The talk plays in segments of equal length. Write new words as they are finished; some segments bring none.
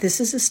This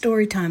is a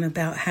story time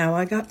about how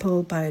I got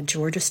pulled by a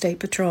Georgia State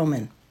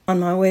Patrolman on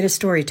my way to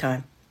story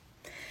time.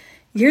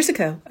 Years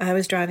ago, I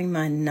was driving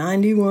my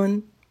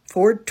 91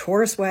 Ford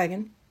Taurus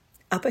wagon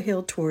up a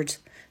hill towards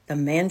the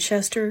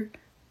Manchester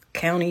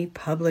County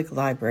Public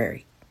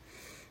Library.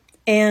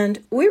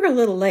 And we were a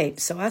little late,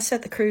 so I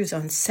set the cruise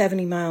on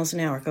 70 miles an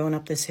hour going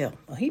up this hill.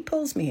 Well, he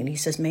pulls me and he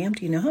says, "Ma'am,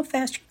 do you know how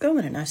fast you're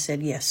going?" And I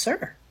said, "Yes,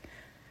 sir."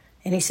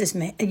 And he says,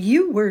 "Man,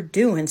 you were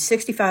doing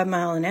 65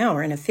 mile an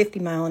hour in a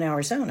 50 mile an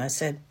hour zone." I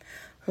said,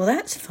 "Well,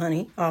 that's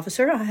funny,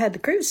 officer. I had the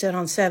cruise set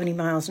on 70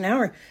 miles an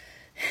hour."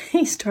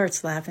 He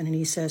starts laughing and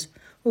he says,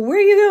 "Well, where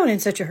are you going in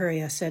such a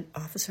hurry?" I said,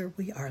 "Officer,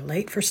 we are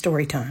late for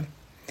story time."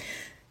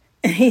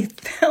 And he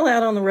fell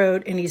out on the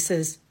road and he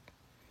says,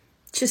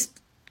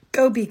 "Just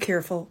go be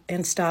careful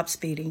and stop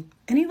speeding."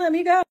 And he let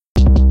me go.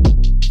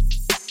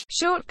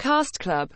 Short Cast Club